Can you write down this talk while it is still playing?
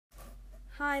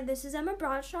Hi, this is Emma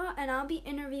Bradshaw, and I'll be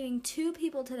interviewing two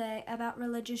people today about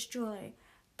religious jewelry.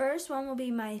 First one will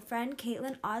be my friend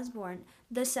Caitlin Osborne.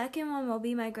 The second one will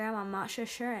be my grandma Masha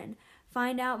Shurin.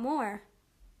 Find out more.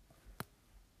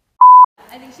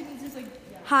 I think she means just like...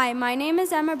 Yeah. Hi, my name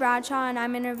is Emma Bradshaw, and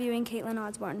I'm interviewing Caitlin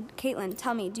Osborne. Caitlin,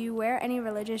 tell me, do you wear any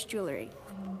religious jewelry?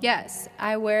 Yes,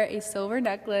 I wear a silver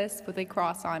necklace with a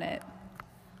cross on it.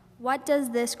 What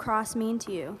does this cross mean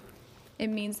to you? It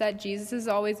means that Jesus is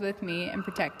always with me and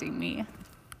protecting me.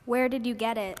 Where did you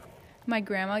get it? My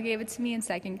grandma gave it to me in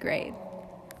 2nd grade.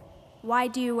 Why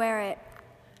do you wear it?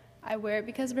 I wear it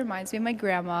because it reminds me of my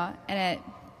grandma, and it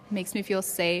makes me feel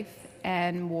safe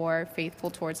and more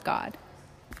faithful towards God.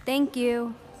 Thank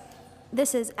you.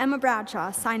 This is Emma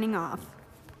Bradshaw signing off.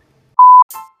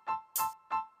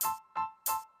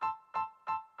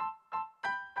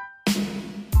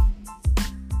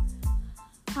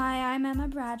 Hi, I'm Emma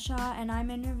Bradshaw, and I'm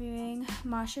interviewing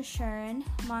Masha Shurin.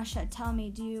 Masha, tell me,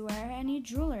 do you wear any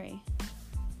jewelry?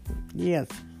 Yes,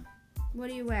 What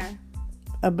do you wear?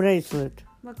 a bracelet,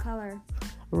 What color?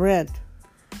 red.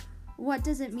 What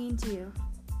does it mean to you?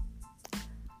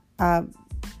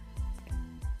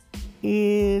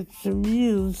 It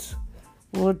means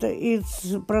what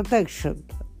it's protection,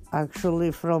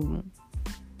 actually, from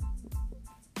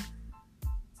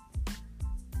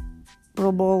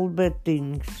all bad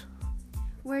things.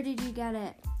 Where did you get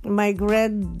it? My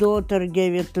granddaughter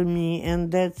gave it to me,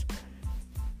 and that's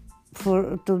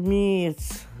to me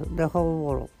it's the whole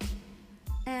world.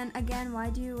 And again, why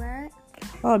do you wear it?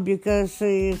 Oh, because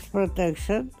it's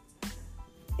protection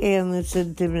and it's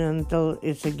sentimental.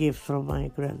 It's a gift from my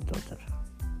granddaughter.